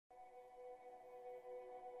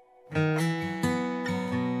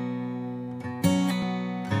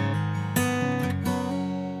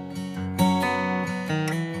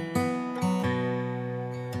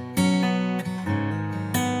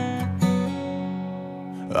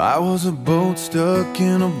I was a boat stuck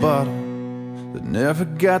in a bottle that never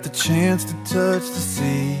got the chance to touch the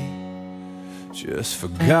sea. Just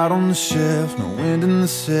forgot on the shelf, no wind in the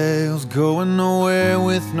sails, going nowhere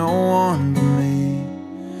with no one but me.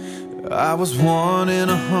 I was 1 in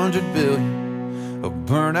 100 billion, a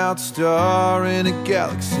burnt-out star in a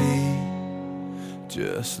galaxy.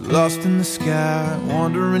 Just lost in the sky,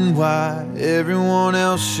 wondering why everyone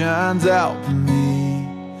else shines out for me.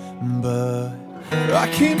 But I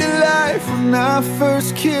came to life when I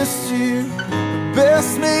first kissed you. The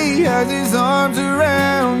best me has his arms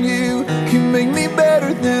around you. Can make me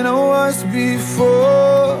better than I was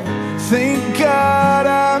before. Thank God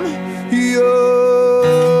I'm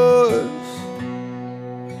yours.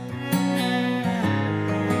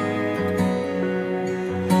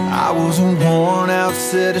 I was a worn out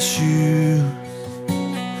set of shoes,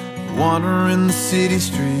 wandering the city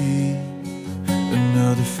streets.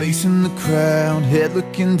 Another face in the crowd, head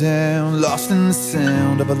looking down, lost in the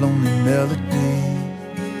sound of a lonely melody.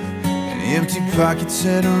 And empty pockets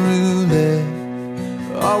and a roulette,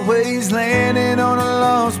 always landing on a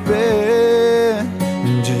lost bet.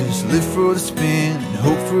 And just live for the spin and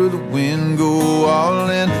hope for the win, go all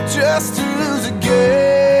in just to lose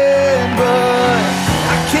again. But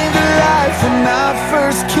I came to life when I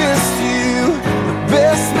first kissed you. The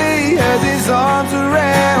best me has his arms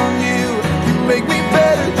around you. Make me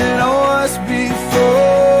better than I was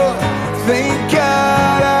before. Thank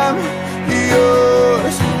God I'm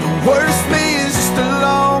yours. The worst me is just a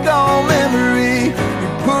long gone memory.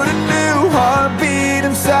 You put a new heartbeat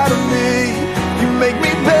inside of me. You make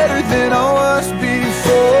me better than I was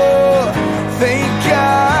before. Thank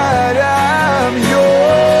God I'm yours.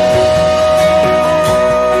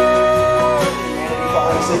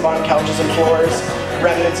 Humanity sleep on couches and floors,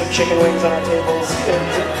 remnants of chicken wings on our tables.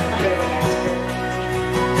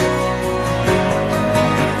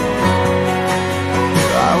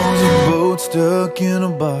 Stuck in a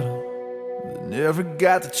bottle that never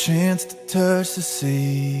got the chance to touch the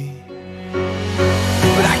sea.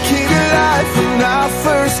 But I came to life when I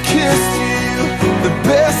first kissed you. The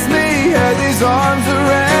best me has his arms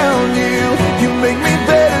around you. You make me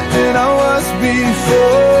better than I was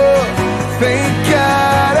before.